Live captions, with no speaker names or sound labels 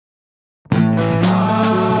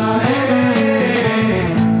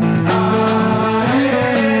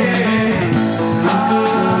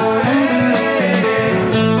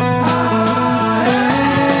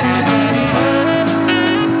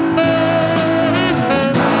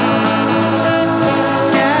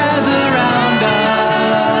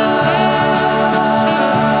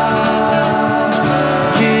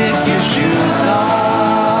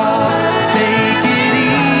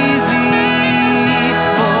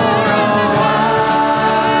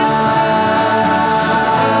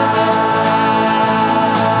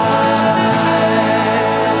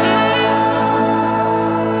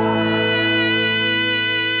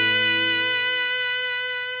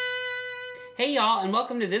Hey y'all, and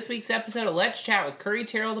welcome to this week's episode of Let's Chat with Curry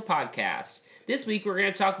Terrell, the podcast. This week we're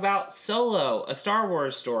going to talk about Solo, a Star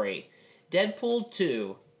Wars story, Deadpool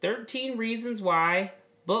 2, 13 Reasons Why,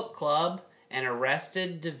 Book Club, and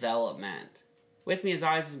Arrested Development. With me as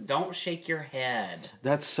always, don't shake your head.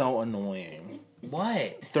 That's so annoying.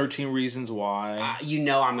 What? 13 Reasons Why. You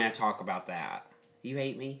know I'm going to talk about that. You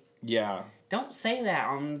hate me? Yeah. Don't say that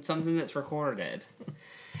on something that's recorded.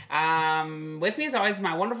 With me as always is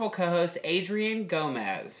my wonderful co-host, Adrian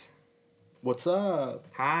Gomez. What's up?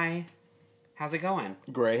 Hi. How's it going?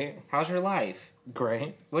 Great. How's your life?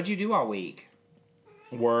 Great. What'd you do all week?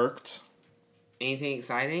 Worked. Anything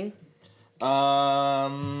exciting?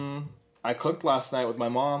 I cooked last night with my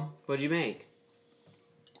mom. What'd you make?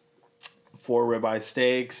 4 ribeye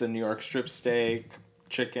steaks, a New York strip steak,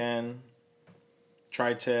 chicken,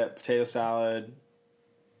 tri-tip, potato salad,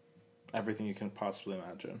 everything you can possibly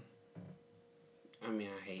imagine. I mean,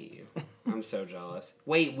 I hate you. I'm so jealous.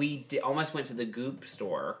 Wait, we almost went to the Goop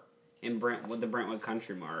store in the Brentwood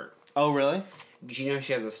Country Mart. Oh, really? You know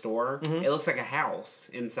she has a store? Mm-hmm. It looks like a house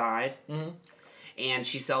inside. Mm-hmm. And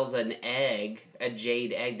she sells an egg, a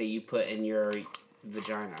jade egg that you put in your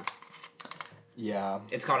vagina. Yeah.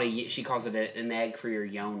 It's called she calls it an egg for your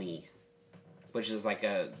yoni, which is like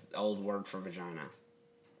a old word for vagina.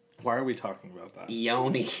 Why are we talking about that?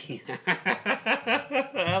 Yoni.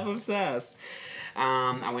 I'm obsessed.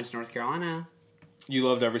 I went to North Carolina. You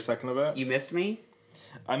loved every second of it? You missed me?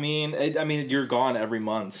 I mean, you're gone every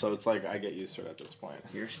month, so it's like I get used to it at this point.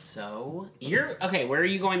 You're okay. Where are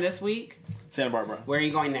you going this week? Santa Barbara. Where are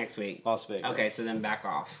you going next week? Las Vegas. Okay, so then back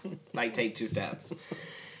off. Like, take 2 steps.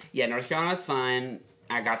 Yeah, North Carolina's fun.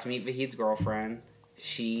 I got to meet Vahid's girlfriend.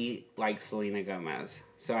 She likes Selena Gomez,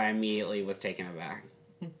 so I immediately was taken aback.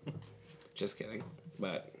 Just kidding,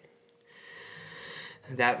 but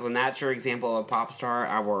when that's your example of a pop star,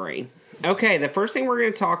 I worry. Okay, the first thing we're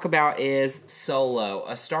going to talk about is Solo,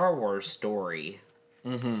 a Star Wars story.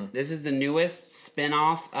 Mm-hmm. This is the newest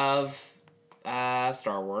spin-off of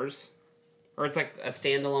Star Wars. Or it's like a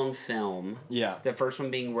standalone film. Yeah. The first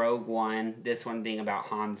one being Rogue One, this one being about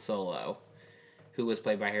Han Solo, who was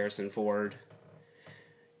played by Harrison Ford.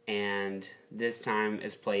 And this time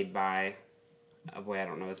is played by, I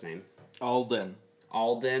don't know his name. Alden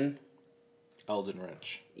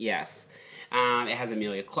Rich. Yes. It has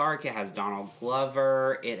Emilia Clarke. It has Donald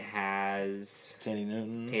Glover. It has Tandy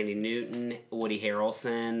Newton. Woody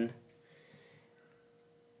Harrelson.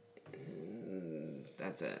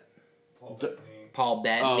 That's it. Paul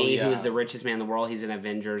Bettany, who's the richest man in the world. He's in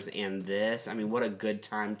Avengers and this. I mean, what a good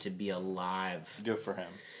time to be alive. Good for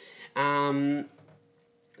him.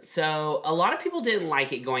 So, a lot of people didn't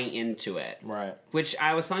like it going into it. Right. Which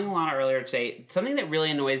I was telling Alana earlier today, something that really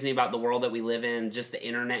annoys me about the world that we live in, just the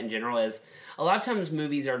internet in general, is a lot of times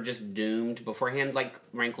movies are just doomed beforehand, like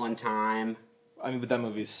Wrinkle in Time. I mean, but that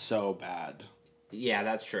movie's so bad. Yeah,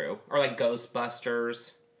 that's true. Or like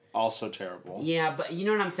Ghostbusters. Also terrible. Yeah, but you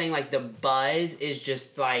know what I'm saying? Like, the buzz is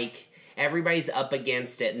just like, everybody's up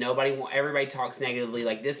against it. Everybody talks negatively.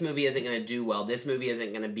 Like, this movie isn't going to do well. This movie isn't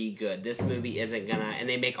going to be good. This movie isn't going to... And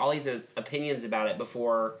they make all these opinions about it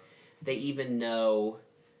before they even know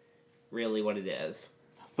really what it is.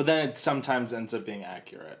 But then it sometimes ends up being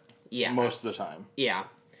accurate. Yeah. Most of the time. Yeah.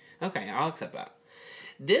 Okay, I'll accept that.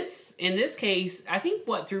 In this case, I think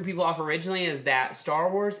what threw people off originally is that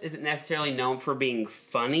Star Wars isn't necessarily known for being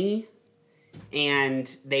funny,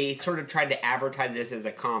 and they sort of tried to advertise this as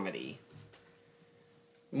a comedy.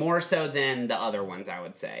 More so than the other ones, I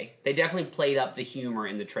would say. They definitely played up the humor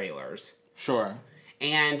in the trailers. Sure.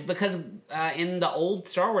 And because in the old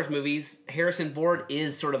Star Wars movies, Harrison Ford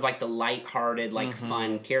is sort of like the lighthearted,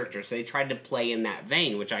 fun character. So they tried to play in that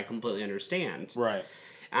vein, which I completely understand. Right.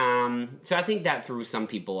 So I think that threw some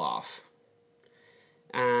people off.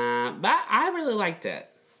 But I really liked it.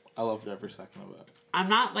 I loved every second of it. I'm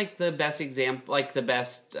not like the best example, like the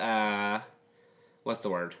best, what's the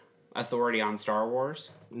word? Authority on Star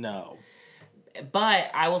Wars. No. But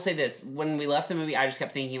I will say this. When we left the movie, I just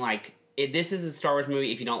kept thinking, like, this is a Star Wars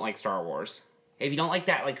movie if you don't like Star Wars. If you don't like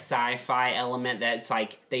that, like, sci-fi element that's,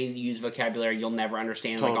 like, they use vocabulary you'll never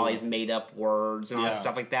understand, totally. Like, all these made-up words and all that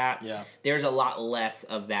stuff like that. Yeah. There's a lot less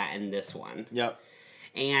of that in this one. Yep.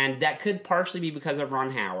 And that could partially be because of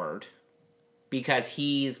Ron Howard. Because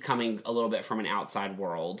he's coming a little bit from an outside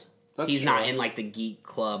world. He's not in, like, the geek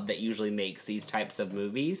club that usually makes these types of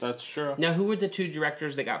movies. That's true. Now, who were the 2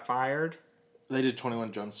 directors that got fired? They did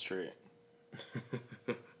 21 Jump Street.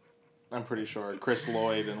 I'm pretty sure. Chris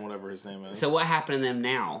Lloyd and whatever his name is. So what happened to them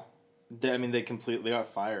now? They completely got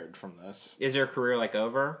fired from this. Is their career, like,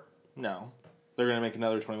 over? No. They're going to make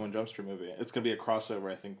another 21 Jump Street movie. It's going to be a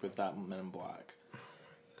crossover, I think, with that Men in Black.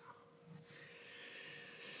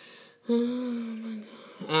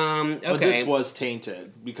 Okay. But this was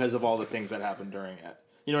tainted because of all the things that happened during it.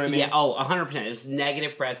 You know what I mean? Yeah, 100%. It was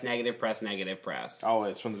negative press, negative press, negative press.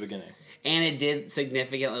 Always, from the beginning. And it did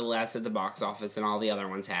significantly less at the box office than all the other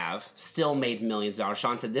ones have. Still made millions of dollars.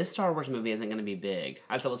 Sean said, this Star Wars movie isn't going to be big.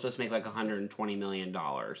 I said it was supposed to make like $120 million.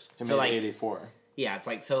 It so made like 84. Yeah, it's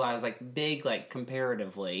like, so I was like, big, like,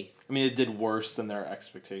 comparatively. I mean, it did worse than their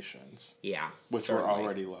expectations. Yeah. Which certainly. were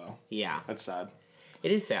already low. Yeah. That's sad.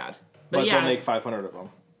 It is sad. But yeah, they'll make 500 of them.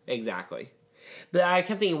 Exactly. But I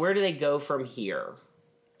kept thinking, where do they go from here?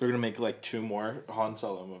 They're going to make like 2 more Han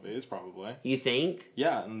Solo movies, probably. You think?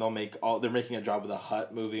 Yeah, and they're making a Jabba the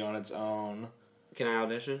Hutt movie on its own. Can I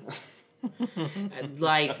audition?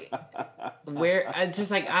 Like, where, it's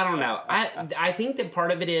just like, I don't know. I think that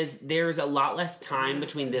part of it is there's a lot less time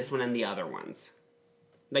between this one and the other ones.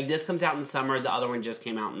 Like, this comes out in the summer, the other one just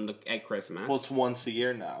came out at Christmas. Well, it's once a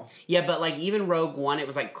year now. Yeah, but like even Rogue One, it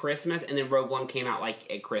was like Christmas, and then Rogue One came out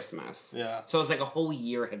like at Christmas. Yeah. So it's like a whole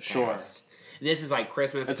year had passed. This is like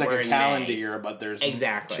Christmas. It's like a calendar year, but there's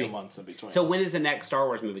exactly 2 months in between. So when does the next Star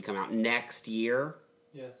Wars movie come out? Next year?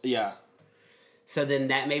 Yeah. Yeah. So then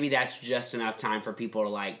maybe that's just enough time for people to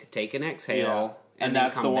like take an exhale. Yeah. And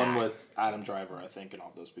that's the one with Adam Driver, I think, and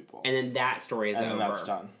all those people. And then that story is over. And then that's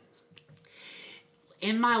done.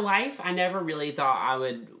 In my life, I never really thought I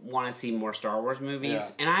would want to see more Star Wars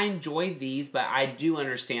movies. Yeah. And I enjoy these, but I do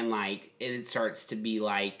understand, like, it starts to be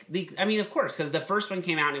like... I mean, of course, because the first one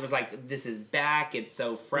came out and it was like, this is back, it's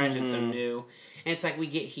so fresh, it's so new. And it's like, we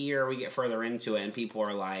get further into it, and people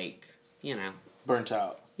are like, you know... Burnt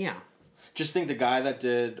out. Yeah. Just think the guy that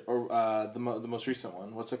did the most recent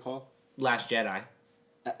one, what's it called? Last Jedi.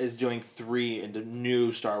 Is doing 3 into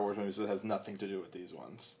new Star Wars movies that has nothing to do with these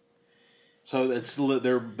ones. So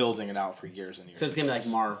they're building it out for years and years. So it's going to be like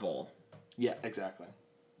Marvel. Yeah, exactly.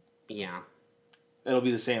 Yeah. It'll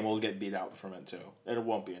be the same. We'll get beat out from it, too. It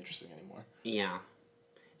won't be interesting anymore. Yeah.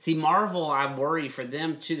 See, Marvel, I worry for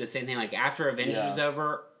them, too. The same thing. Like, after Avengers is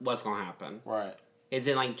over, what's going to happen? Right. Is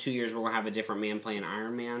it like 2 years we're going to have a different man playing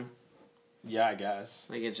Iron Man? Yeah, I guess.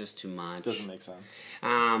 Like, it's just too much. Doesn't make sense.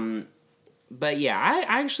 But yeah,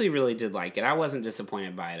 I actually really did like it. I wasn't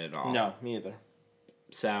disappointed by it at all. No, me either.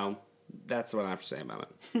 So, that's what I have to say about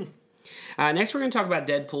it. Next, we're going to talk about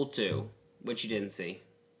Deadpool 2, which you didn't see.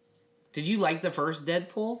 Did you like the first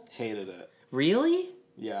Deadpool? Hated it. Really?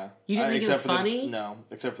 Yeah. You didn't think it was funny? No,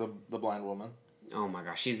 except for the blind woman. Oh my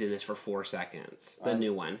gosh, she's in this for 4 seconds. The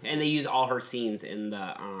new one. And they use all her scenes in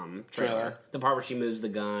the trailer. The part where she moves the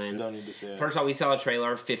gun. Don't need to see it. First of all, we saw a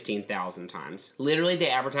trailer 15,000 times. Literally, they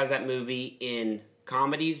advertised that movie in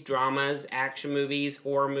comedies, dramas, action movies,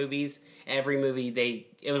 horror movies. Every movie,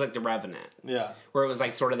 it was like The Revenant. Yeah. Where it was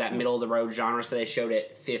like sort of that middle of the road genre, so they showed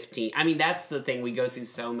it 15. I mean, that's the thing. We go see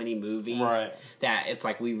so many movies that it's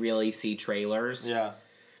like we really see trailers. Yeah.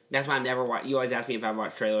 That's why I never watch. You always ask me if I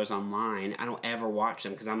watch trailers online. I don't ever watch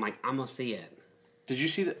them because I'm like, I'm gonna see it. Did you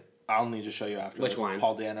see that? I'll need to show you after. Which one?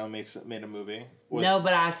 Paul Dano made a movie. No,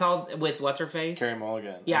 but I saw with what's her face. Carey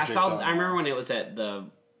Mulligan. Yeah, I saw. I remember when it was at the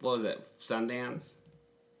Sundance.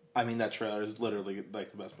 I mean, that trailer is literally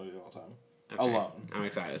like the best movie of all time. Okay. Alone. I'm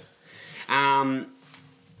excited.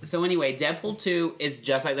 So anyway, Deadpool 2 is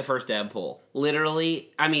just like the first Deadpool.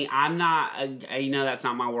 Literally, I mean, I'm not, that's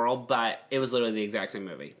not my world, but it was literally the exact same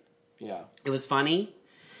movie. Yeah. It was funny.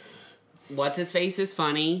 What's-his-face is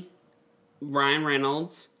funny. Ryan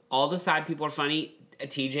Reynolds. All the side people are funny.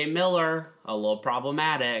 T.J. Miller, a little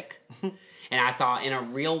problematic. And I thought in a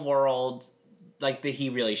real world, like, he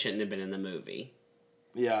really shouldn't have been in the movie.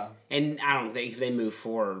 Yeah. And I don't think if they move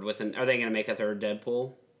forward with are they going to make a third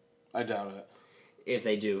Deadpool? I doubt it. If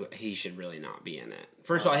they do, he should really not be in it.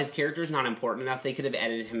 First of all, his character's not important enough. They could have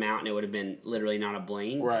edited him out and it would have been literally not a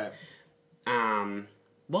blink. Right.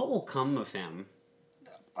 What will come of him?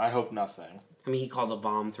 I hope nothing. I mean, he called a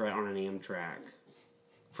bomb threat on an Amtrak.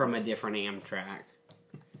 From a different Amtrak.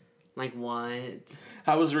 Like, what?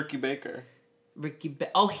 How was Ricky Baker?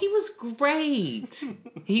 Oh, he was great.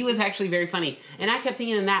 He was actually very funny. And I kept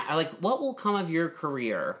thinking in that, like, what will come of your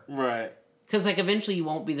career? Right. Because, like, eventually you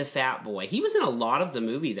won't be the fat boy. He was in a lot of the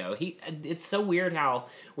movie, though. It's so weird how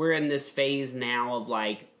we're in this phase now of,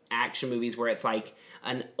 like, action movies where it's, like,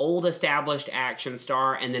 an old established action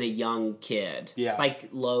star and then a young kid. Yeah. Like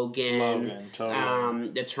Logan, totally.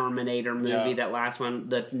 The Terminator movie, that last one,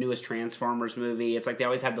 the newest Transformers movie. It's like they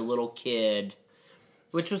always had the little kid,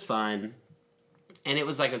 which was fun. And it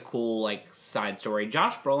was, like, a cool, like, side story.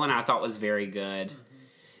 Josh Brolin, I thought, was very good.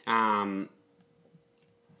 And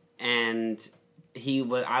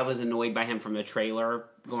I was annoyed by him from the trailer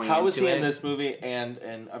going into it. How is he in this movie and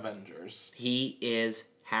in Avengers? He is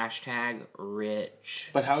 #rich.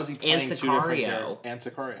 But how is he playing two different Sicario. characters? And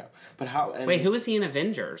Sicario. But how... And Wait, who is he in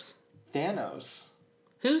Avengers? Thanos.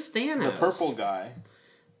 Who's Thanos? The purple guy.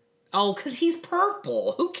 Oh, because he's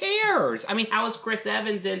purple. Who cares? I mean, how is Chris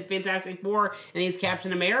Evans in Fantastic Four and he's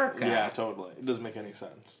Captain America? Yeah, totally. It doesn't make any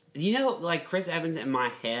sense. You know, like, Chris Evans in my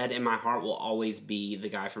head and my heart will always be the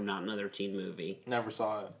guy from Not Another Teen Movie. Never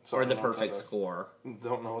saw it. So Or The Perfect Score.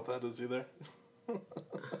 Don't know what that is either.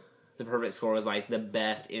 The Perfect Score was, like, the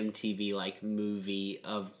best MTV, like, movie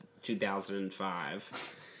of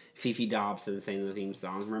 2005. Fifi Dobson sang the theme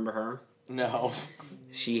song. Remember her? No.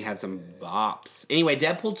 She had some bops. Anyway,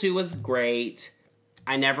 Deadpool 2 was great.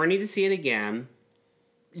 I never need to see it again.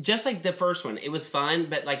 Just like the first one. It was fun,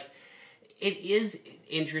 but, like, it is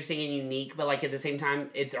interesting and unique, but, like, at the same time,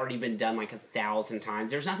 it's already been done, like, 1,000 times.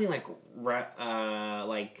 There's nothing, like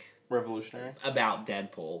revolutionary about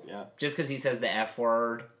Deadpool. Yeah. Just because he says the F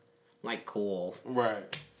word. Like, cool.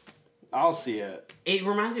 Right. I'll see it. It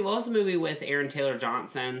reminds me, what was the movie with Aaron Taylor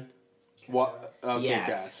Johnson? What? Okay, Yes.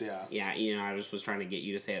 Gas, yeah. Yeah, you know, I just was trying to get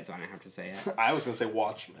you to say it, so I didn't have to say it. I was going to say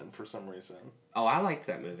Watchmen for some reason. Oh, I liked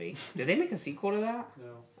that movie. Did they make a sequel to that?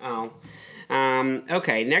 No. Oh.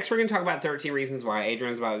 Okay, next we're going to talk about 13 Reasons Why.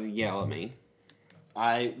 Adrian's about to yell at me.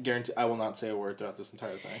 I guarantee I will not say a word throughout this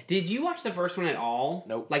entire thing. Did you watch the first one at all?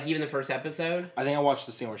 Nope. Like, even the first episode? I think I watched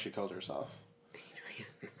the scene where she killed herself.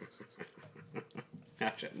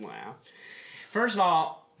 I shouldn't laugh. First of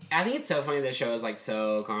all, I think it's so funny this show is, like,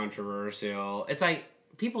 so controversial. It's like,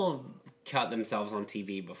 people have cut themselves on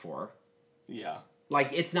TV before. Yeah.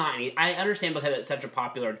 Like, it's not any... I understand because it's such a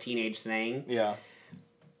popular teenage thing. Yeah.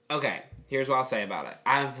 Okay, here's what I'll say about it.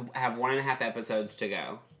 I have 1.5 episodes to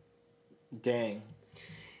go. Dang.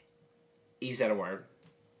 You said a word.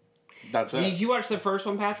 That's it. Did you watch the first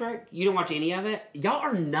one, Patrick? You didn't watch any of it? Y'all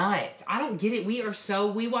are nuts. I don't get it. We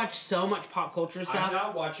watch so much pop culture stuff. I'm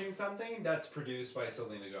not watching something that's produced by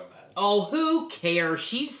Selena Gomez. Oh, who cares?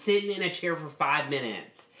 She's sitting in a chair for 5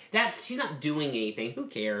 minutes. She's not doing anything. Who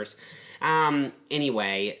cares?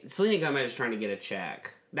 Anyway, Selena Gomez is trying to get a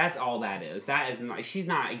check. That's all that is. That is not, she's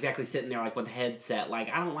not exactly sitting there like with a headset. Like,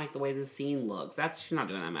 I don't like the way this scene looks. She's not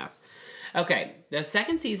doing that mess. Okay,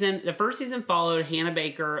 the first season followed Hannah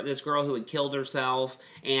Baker, this girl who had killed herself,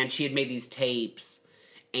 and she had made these tapes,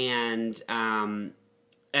 and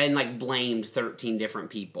like blamed 13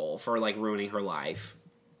 different people for like ruining her life.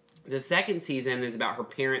 The second season is about her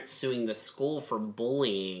parents suing the school for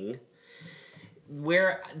bullying.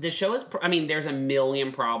 Where the show is, there's a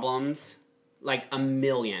million problems, like a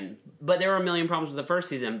million, but there are a million problems with the first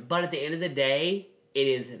season. But at the end of the day, it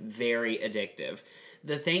is very addictive.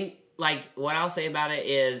 The thing. Like, what I'll say about it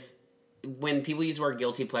is, when people use the word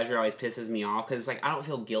guilty pleasure, it always pisses me off, because, like, I don't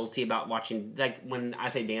feel guilty about watching, like, when I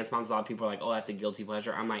say Dance Moms, a lot of people are like, oh, that's a guilty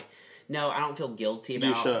pleasure. I'm like, no, I don't feel guilty about...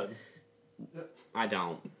 You should. I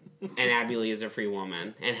don't. And Abby Lee is a free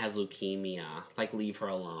woman, and has leukemia. Like, leave her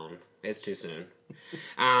alone. It's too soon.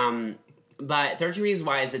 But 13 Reasons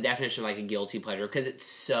Why is the definition of, like, a guilty pleasure, because it's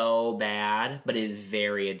so bad, but it is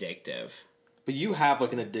very addictive. But you have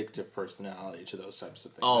like an addictive personality to those types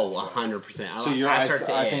of things. Oh, 100%.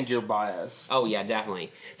 So I think you're biased. Oh yeah,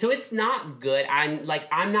 definitely. So it's not good.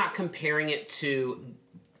 I'm not comparing it to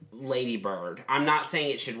Lady Bird. I'm not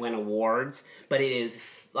saying it should win awards, but it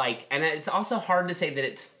is and it's also hard to say that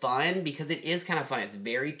it's fun, because it is kind of fun. It's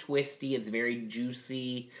very twisty. It's very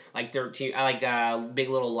juicy. Like Big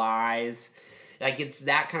Little Lies. Like, it's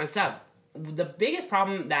that kind of stuff. The biggest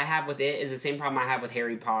problem that I have with it is the same problem I have with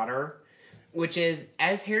Harry Potter. Which is,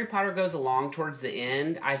 as Harry Potter goes along towards the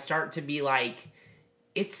end, I start to be like,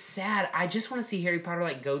 it's sad. I just want to see Harry Potter,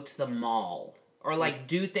 like, go to the mall. Or, like,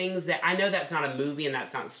 do things that... I know that's not a movie and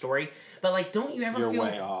that's not a story. But, like, don't you ever feel... You're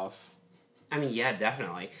way off. I mean, yeah,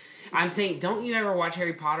 definitely. I'm saying, don't you ever watch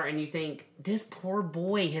Harry Potter and you think, this poor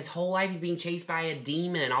boy, his whole life he's being chased by a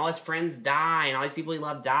demon and all his friends die and all these people he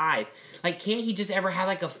loved dies. Like, can't he just ever have,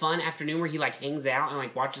 like, a fun afternoon where he, like, hangs out and,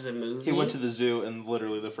 like, watches a movie? He went to the zoo in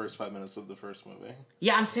literally the first 5 minutes of the first movie.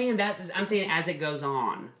 Yeah, I'm saying as it goes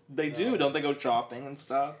on. They do. Don't they go shopping and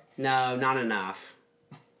stuff? No, not enough.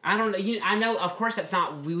 I don't know. I know, of course, that's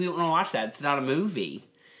not... We don't want to watch that. It's not a movie.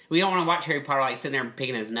 We don't want to watch Harry Potter, like, sitting there and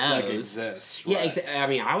picking his nose. Like, it exists. Right?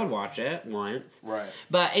 Yeah, I would watch it once. Right.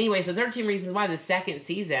 But anyway, so 13 Reasons Why, the second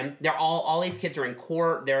season, they're all these kids are in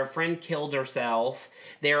court. Their friend killed herself.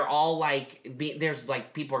 They're all, like... there's,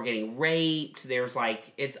 like, people are getting raped. There's,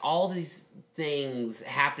 like... It's all these things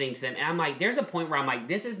happening to them. And I'm like, there's a point where I'm like,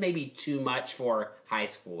 this is maybe too much for high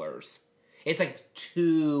schoolers. It's, like,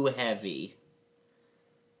 too heavy.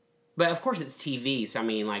 But of course it's TV, so I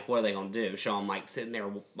mean, like, what are they going to do? Show them, like, sitting there,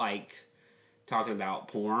 like, talking about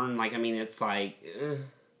porn? Like, I mean, it's like...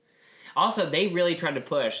 Also, they really tried to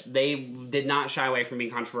push. They did not shy away from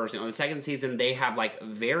being controversial. In the second season, they have, like,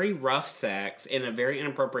 very rough sex in a very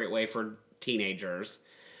inappropriate way for teenagers.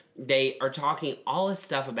 They are talking all this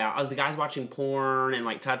stuff about the guy's watching porn and,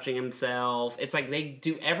 like, touching himself. It's like they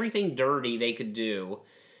do everything dirty they could do.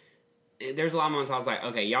 There's a lot of moments I was like,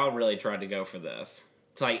 okay, y'all really tried to go for this.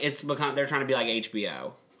 It's like, they're trying to be like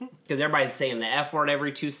HBO. Because everybody's saying the F word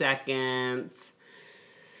every 2 seconds.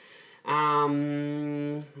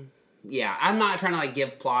 Yeah, I'm not trying to, like,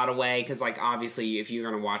 give plot away. Because, like, obviously, if you're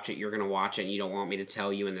going to watch it, you're going to watch it. And you don't want me to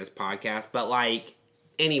tell you in this podcast. But, like,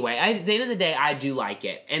 anyway, at the end of the day, I do like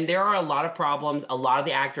it. And there are a lot of problems. A lot of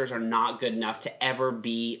the actors are not good enough to ever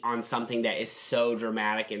be on something that is so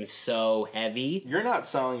dramatic and so heavy. You're not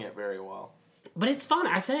selling it very well. But it's fun.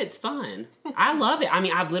 I said it's fun. I love it. I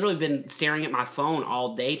mean, I've literally been staring at my phone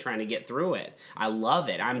all day trying to get through it. I love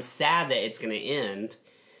it. I'm sad that it's going to end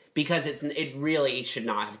because it really should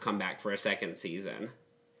not have come back for a second season.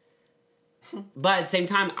 But at the same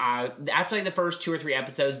time, after like the first 2 or 3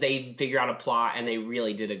 episodes, they figure out a plot and they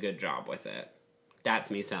really did a good job with it. That's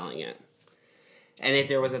me selling it. And if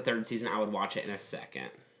there was a third season, I would watch it in a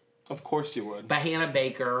second. Of course you would. But Hannah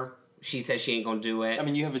Baker... She says she ain't gonna do it. I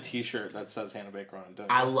mean, you have a T-shirt that says Hannah Baker on it, don't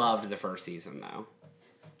you? I loved the first season, though.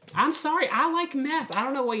 I'm sorry. I like mess. I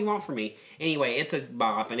don't know what you want from me. Anyway, it's a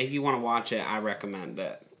bop, and if you want to watch it, I recommend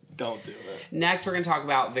it. Don't do it. Next, we're going to talk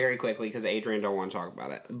about, very quickly, because Adrian don't want to talk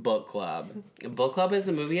about it, Book Club. Book Club is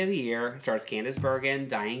the movie of the year. It stars Candice Bergen,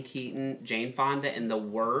 Diane Keaton, Jane Fonda, and the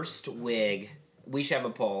worst wig. We should have a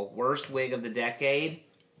poll. Worst wig of the decade.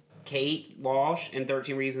 Kate Walsh in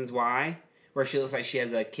 13 Reasons Why. Where she looks like she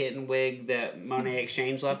has a kitten wig that Monet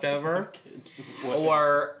Exchange left over.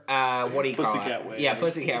 Or, what do you call Pussycat it? wig. Yeah,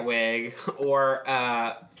 Pussycat wig. Or,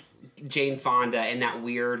 Jane Fonda in that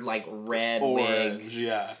weird, like, red Orange, wig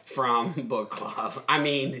yeah. from Book Club. I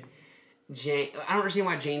mean, I don't understand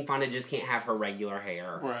why Jane Fonda just can't have her regular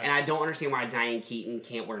hair. Right. And I don't understand why Diane Keaton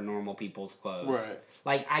can't wear normal people's clothes. Right.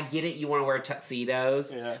 Like, I get it, you want to wear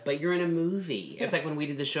tuxedos, Yeah. but you're in a movie. It's like when we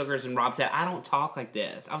did The Sugars and Rob said, I don't talk like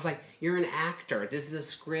this. I was like, you're an actor. This is a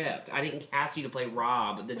script. I didn't cast you to play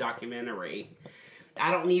Rob, the documentary. I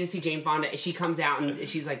don't need to see Jane Fonda. She comes out and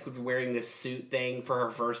she's like wearing this suit thing for her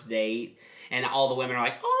first date, and all the women are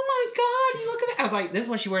like, oh my God, you look at it. I was like, this is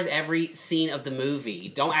what she wears every scene of the movie.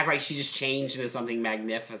 Don't act like she just changed into something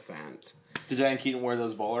magnificent. Did Diane Keaton wear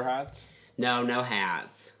those bowler hats? No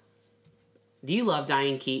hats. Do you love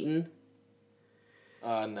Diane Keaton?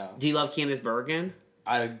 No. Do you love Candice Bergen?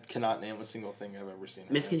 I cannot name a single thing I've ever seen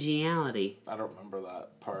her Miss in. Congeniality. I don't remember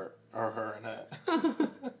that part. Or her in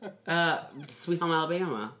it. Sweet Home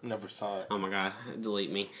Alabama. Never saw it. Oh my God,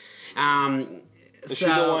 delete me. Is she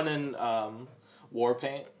the one in War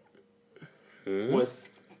Paint? With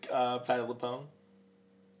Patti LuPone?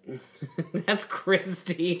 That's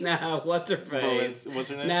Christina. What's her face? What's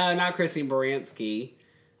her name? No, not Christine Baranski.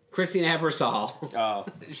 Christine Ebersol. Oh.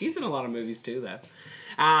 She's in a lot of movies too,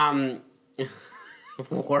 though.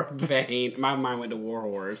 War Paint. My mind went to War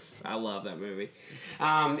Horse. I love that movie.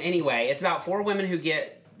 Anyway, it's about 4 women who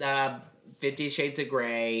get 50 Shades of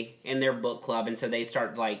Grey in their book club, and so they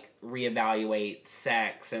start to, like, reevaluate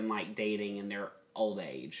sex and, like, dating in their old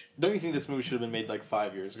age. Don't you think this movie should have been made like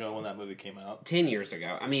 5 years ago when that movie came out? 10 years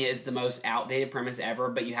ago. I mean, it's the most outdated premise ever,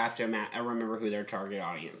 but you have to remember who their target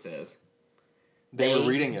audience is. They were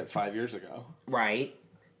reading it 5 years ago. Right.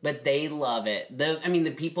 But they love it.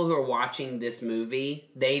 The people who are watching this movie,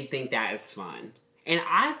 they think that is fun. And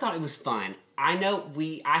I thought it was fun. I know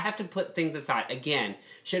I have to put things aside. Again,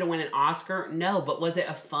 should have won an Oscar? No. But was it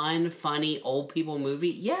a fun, funny, old people movie?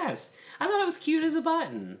 Yes. I thought it was cute as a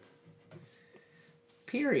button.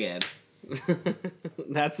 Period.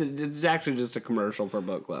 It's actually just a commercial for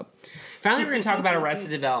Book Club. Finally, we're going to talk about Arrested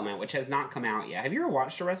Development, which has not come out yet. Have you ever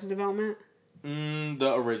watched Arrested Development?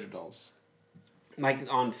 The originals. Like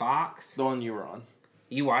on Fox? The one you were on.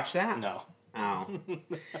 You watched that? No. Oh.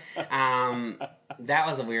 That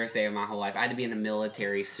was the weirdest day of my whole life. I had to be in a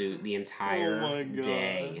military suit the entire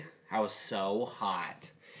day. I was so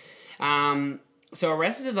hot. So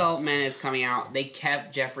Arrested Development is coming out. They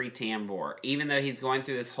kept Jeffrey Tambor, even though he's going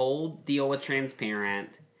through this whole deal with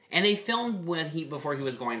Transparent. And they filmed before he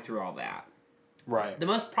was going through all that. Right. The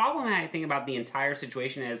most problematic thing about the entire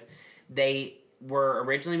situation is they were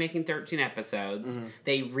originally making 13 episodes. Mm-hmm.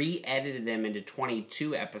 They re-edited them into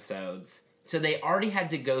 22 episodes. So they already had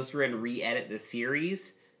to go through and re-edit the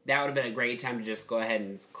series. That would have been a great time to just go ahead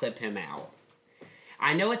and clip him out.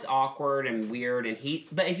 I know it's awkward and weird,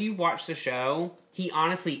 but if you've watched the show, he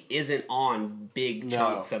honestly isn't on big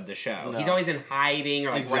chunks of the show. No. He's always in hiding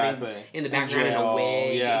or like running in the background in a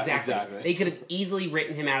wig. Yeah, exactly. They could have easily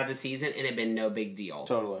written him out of the season and it'd been no big deal.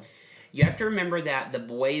 Totally. You have to remember that the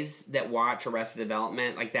boys that watch Arrested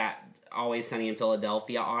Development, like that Always Sunny in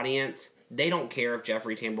Philadelphia audience, they don't care if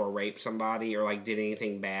Jeffrey Tambor raped somebody or like did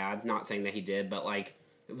anything bad. Not saying that he did, but like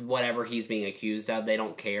whatever he's being accused of, they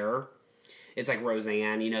don't care. It's like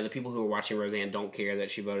Roseanne. You know, the people who are watching Roseanne don't care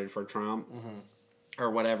that she voted for Trump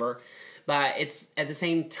or whatever. But it's at the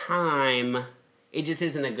same time, it just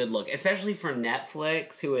isn't a good look, especially for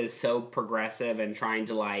Netflix, who is so progressive and trying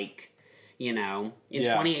to like, you know, in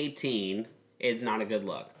 2018, it's not a good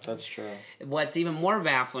look. That's true. What's even more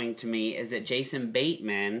baffling to me is that Jason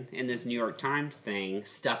Bateman, in this New York Times thing,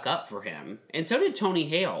 stuck up for him. And so did Tony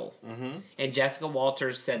Hale. Mm-hmm. And Jessica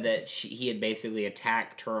Walters said that he had basically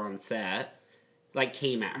attacked her on set. Like,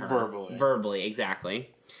 came at her. Verbally, exactly.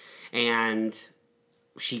 And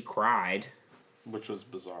she cried. Which was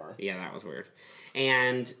bizarre. Yeah, that was weird.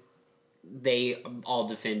 And they all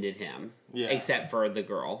defended him. Yeah. Except for the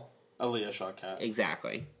girl. Aaliyah Shawkat.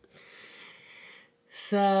 Exactly.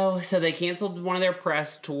 So they canceled one of their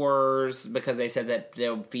press tours because they said that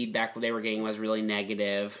the feedback they were getting was really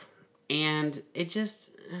negative. And it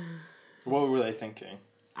just... What were they thinking?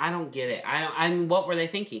 I don't get it. I mean, what were they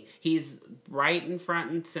thinking? He's right in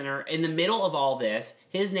front and center. In the middle of all this,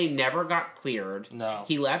 his name never got cleared. No.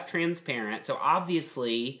 He left Transparent. So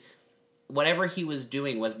obviously, whatever he was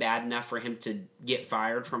doing was bad enough for him to get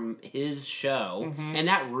fired from his show. Mm-hmm. And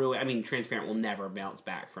that ruined... I mean, Transparent will never bounce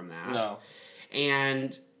back from that. No.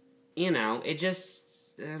 And, you know, it just...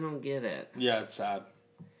 I don't get it. Yeah, it's sad.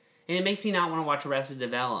 And it makes me not want to watch Arrested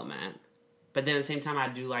Development. But then at the same time, I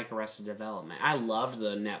do like Arrested Development. I loved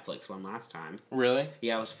the Netflix one last time. Really?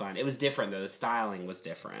 Yeah, it was fun. It was different, though. The styling was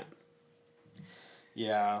different.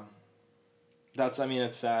 Yeah.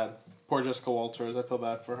 It's sad. Poor Jessica Walters. I feel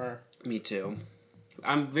bad for her. Me too.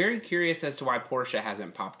 I'm very curious as to why Portia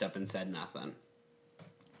hasn't popped up and said nothing.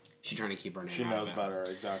 She's trying to keep her name She out knows of it. better,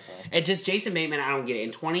 exactly. It's just Jason Bateman, I don't get it.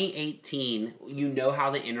 In 2018, you know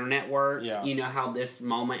how the internet works. Yeah. You know how this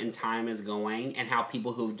moment in time is going and how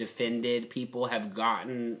people who've defended people have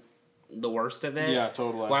gotten the worst of it. Yeah,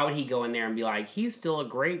 totally. Why would he go in there and be like, he's still a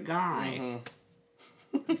great guy?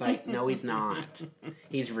 Mm-hmm. It's like, no, he's not.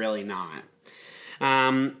 He's really not.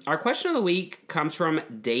 Our question of the week comes from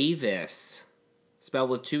Davis.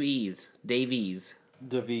 Spelled with 2 E's. Davies.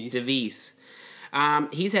 Davies.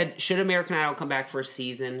 He said, should American Idol come back for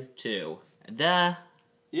season 2? Yeah,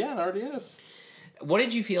 it already is. What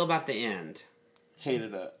did you feel about the end?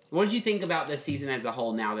 Hated it. What did you think about this season as a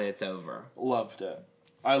whole now that it's over? Loved it.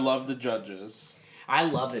 I love the judges. I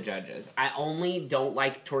love the judges. I only don't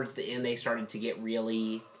like towards the end they started to get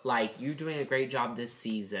really like, you're doing a great job this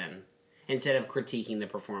season, instead of critiquing the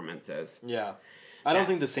performances. Yeah. I don't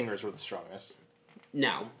think the singers were the strongest.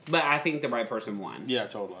 No, but I think the right person won. Yeah,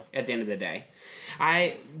 totally. At the end of the day.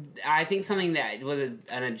 I think something that was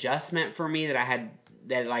an adjustment for me that I had,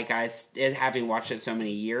 that like having watched it so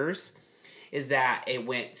many years, is that it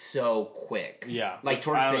went so quick. Yeah. Like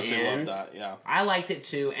towards I the end. Love that, yeah. I liked it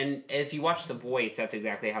too, and if you watch The Voice, that's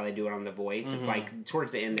exactly how they do it on The Voice. Mm-hmm. It's like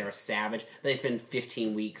towards the end they're savage. They spend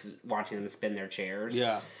 15 weeks watching them spin their chairs.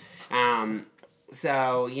 Yeah.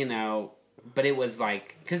 So, you know, but it was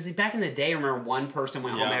like, because back in the day, I remember one person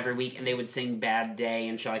went home every week and they would sing Bad Day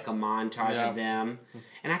and show like a montage of them.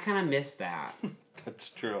 And I kind of missed that. That's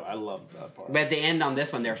true. I love that part. But at the end on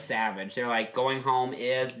this one, they're savage. They're like, going home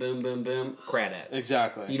is boom, boom, boom, credits.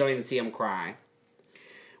 Exactly. You don't even see them cry,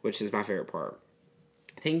 which is my favorite part.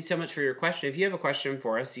 Thank you so much for your question. If you have a question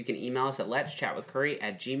for us, you can email us at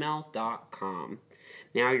letschatwithcurry@gmail.com.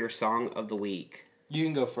 Now your song of the week. You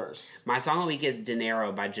can go first. My song of the week is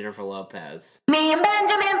Dinero by Jennifer Lopez. Me and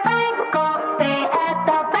Benjamin Franco stay at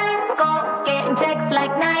the banco, getting checks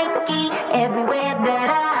like Nike everywhere that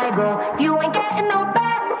I go. If you ain't getting no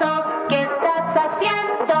pesos, ¿qué estás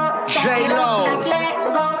haciendo? J-Lo.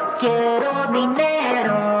 Quiero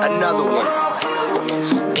dinero. Another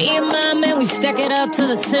one. Me and my man, we stack it up to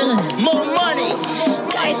the ceiling. More money.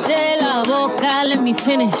 Cállate la boca, let me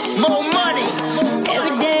finish. More money.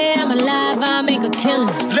 Every day I'm alive, I make a killing.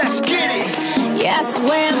 Let's get it. Yeah, I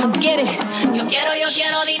swear I'ma get it. Yo quiero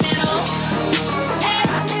dinero.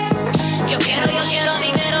 Yo quiero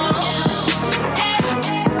dinero.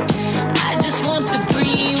 I just want the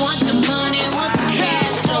green, want the money, want the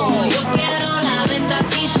cash flow. Yo quiero la venta,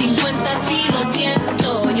 sí, 50, sí, lo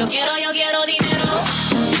siento. Yo quiero dinero.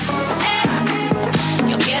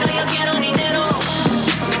 Yo quiero dinero.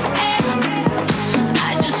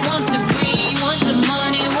 I just want the green, want the money.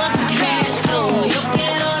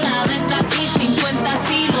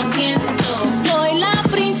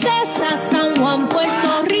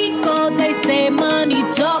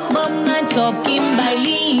 talking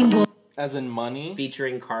bilingual. As in money?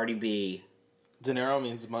 featuring Cardi B. Dinero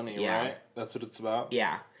means money, Yeah. right? That's what it's about?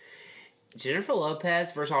 Yeah. Jennifer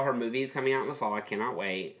Lopez, first of all, her movie is coming out in the fall. I cannot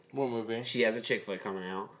wait. What movie? She has a chick flick coming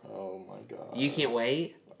out. Oh my god. You can't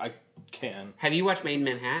wait? I can. Have you watched Made in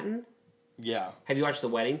Manhattan? Yeah. Have you watched The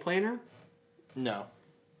Wedding Planner? No.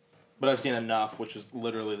 But I've seen Enough, which is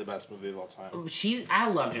literally the best movie of all time. I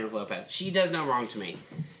love Jennifer Lopez. She does no wrong to me.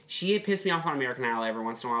 She had pissed me off on American Idol every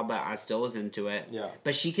once in a while, but I still was into it. Yeah.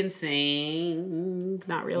 But she can sing,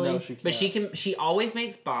 not really. No, she But she can't. can. She always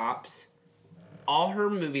makes bops. All her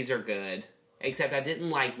movies are good, except I didn't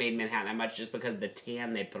like Made in Manhattan that much, just because the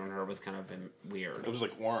tan they put on her was kind of weird. It was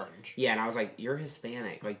like orange. Yeah, and I was like, "You're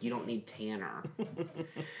Hispanic. Like, you don't need tanner."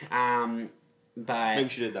 But Maybe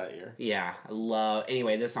she did that year. yeah, I love.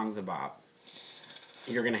 Anyway, this song's a bop.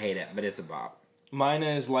 You're gonna hate it, but it's a bop. Mine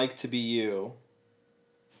is Like to Be You,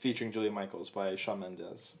 featuring Julia Michaels by Shawn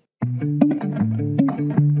Mendes.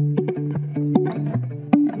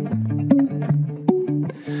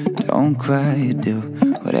 Don't cry, you do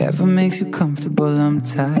whatever makes you comfortable. I'm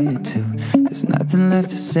tired too. There's nothing left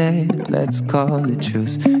to say. Let's call it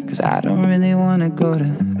truce. 'Cause I don't really wanna go to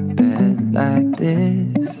bed like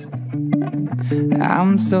this.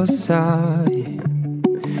 I'm so sorry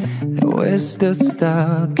that we're still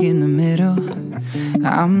stuck in the middle.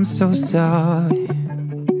 I'm so sorry.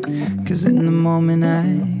 'Cause in the moment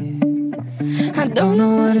I don't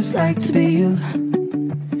know what it's like to be you.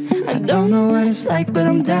 I don't know what it's like, but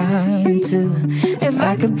I'm dying to. If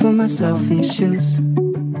I could put myself in your shoes,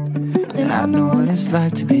 then I know what it's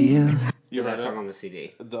like to be you. You The heard best song it? on the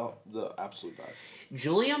CD. The absolute best.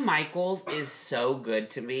 Julia Michaels is so good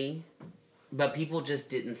to me, but people just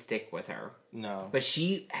didn't stick with her. No. But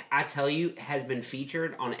she, I tell you, has been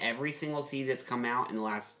featured on every single CD that's come out in the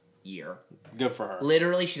last year. Good for her.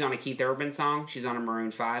 Literally, she's on a Keith Urban song. She's on a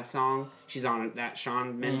Maroon 5 song. She's on that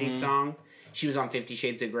Shawn Mendes song. She was on 50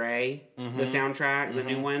 Shades of Grey, the soundtrack, the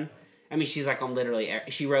new one. I mean, she's like on literally...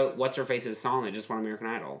 She wrote What's Her Face's song that just won American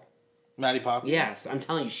Idol. Maddie Poppins? Yes, I'm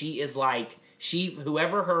telling you, she is like...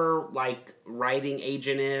 Whoever her, like, writing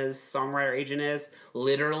agent is, songwriter agent is,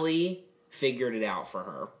 literally figured it out for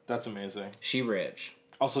her. That's amazing. She rich.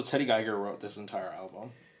 Also, Teddy Geiger wrote this entire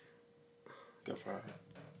album. Good for her.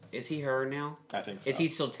 Is he her now? I think so. Is he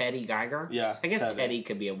still Teddy Geiger? Yeah, I guess Teddy. Teddy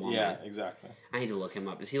could be a woman. Yeah, exactly. I need to look him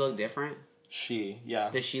up. Does he look different? Yeah.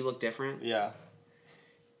 Does she look different? Yeah.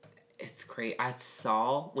 It's great. I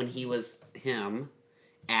saw when he was him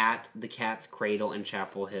at the Cat's Cradle in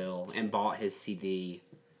Chapel Hill and bought his CD.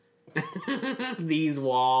 These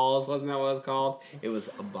Walls, wasn't that what it was called? It was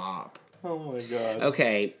a bop. Oh my god.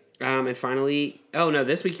 Okay, and finally,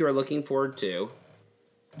 this week you are looking forward to.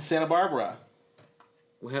 Santa Barbara.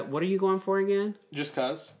 What are you going for again? Just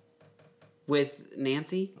cuz. With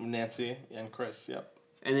Nancy? Nancy and Chris, yep.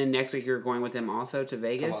 And then next week you're going with them also to To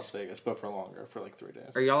Vegas? Las Vegas, but for longer, for like 3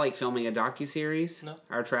 days. Are y'all like filming a docuseries? No.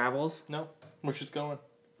 Our travels? No, we're just going.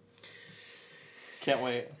 Can't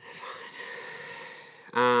wait.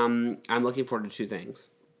 I'm looking forward to 2 things.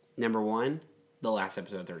 Number 1, the last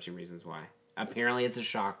episode of 13 Reasons Why. Apparently it's a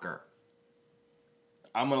shocker.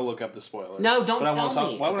 I'm gonna look up the spoilers. No, don't but I won't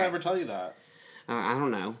tell me. Why would I Okay. ever tell you that? I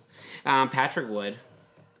don't know. Patrick Wood.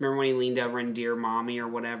 Remember when he leaned over in Dear Mommy or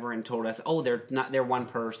whatever and told us, they're one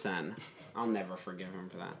person. I'll never forgive him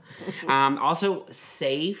for that. Also,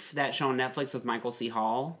 Safe, that show on Netflix with Michael C.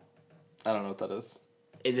 Hall, I don't know what that is.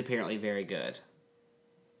 is apparently very good.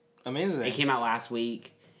 Amazing. It came out last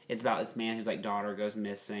week. It's about this man whose daughter goes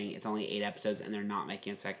missing. It's only 8 episodes and they're not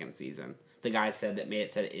making a second season. The guy said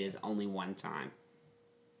it is only one time.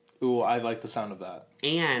 Ooh, I like the sound of that.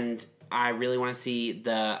 And I really want to see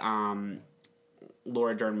the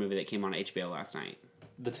Laura Dern movie that came on HBO last night.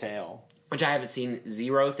 The Tale. Which I haven't seen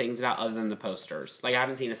 0 things about other than the posters. Like, I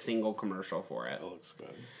haven't seen a single commercial for it. It looks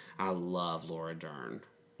good. I love Laura Dern.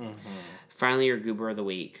 Mm-hmm. Finally, your Goober of the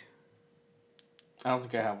Week. I don't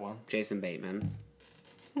think I have one. Jason Bateman.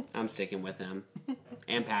 I'm sticking with him.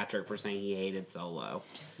 And Patrick for saying he hated Solo.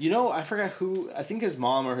 You know, I forgot who. I think his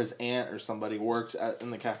mom or his aunt or somebody worked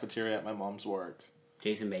in the cafeteria at my mom's work.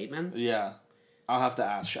 Jason Bateman's? Yeah. I'll have to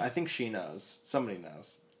ask. I think she knows. Somebody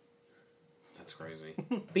knows. That's crazy.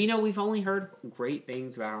 But we've only heard great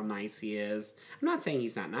things about how nice he is. I'm not saying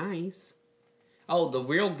he's not nice. Oh, the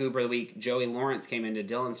real Goober of the Week, Joey Lawrence came into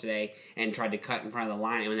Dylan's today and tried to cut in front of the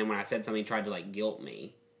line. And then when I said something, he tried to, guilt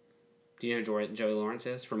me. Do you know who Joey Lawrence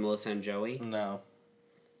is? From Melissa and Joey? No.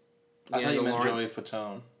 You I know thought you the meant Joey Lawrence?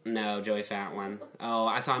 Fatone. No, Joey Fat One. Oh,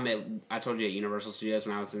 I saw him I told you, at Universal Studios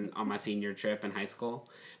when I was on my senior trip in high school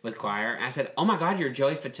with choir. And I said, oh my God, you're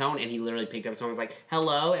Joey Fatone. And he literally picked up his phone and was like,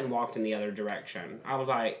 hello, and walked in the other direction. I was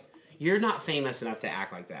like, You're not famous enough to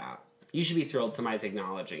act like that. You should be thrilled somebody's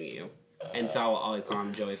acknowledging you. And so I'll always call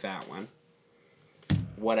him Joey Fat One.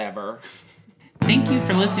 Whatever. Thank you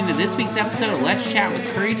for listening to this week's episode of Let's Chat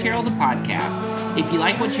with Curry Terrell, the podcast. If you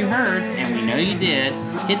like what you heard, and we know you did,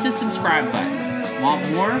 hit the subscribe button.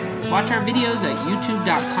 Want more? Watch our videos at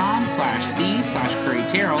youtube.com/c/Curry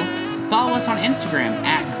Terrell. Follow us on Instagram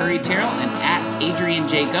at Curry Terrell and at Adrian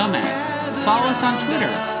J. Gomez. Follow us on Twitter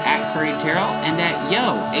at Curry Terrell and at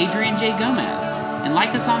Adrian J. Gomez. And like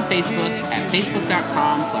us on Facebook at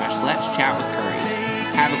facebook.com/Let's Chat with Curry.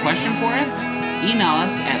 Have a question for us? Email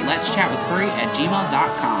us at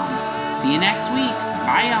letschatwithcurry@gmail.com. See you next week.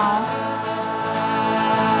 Bye, y'all.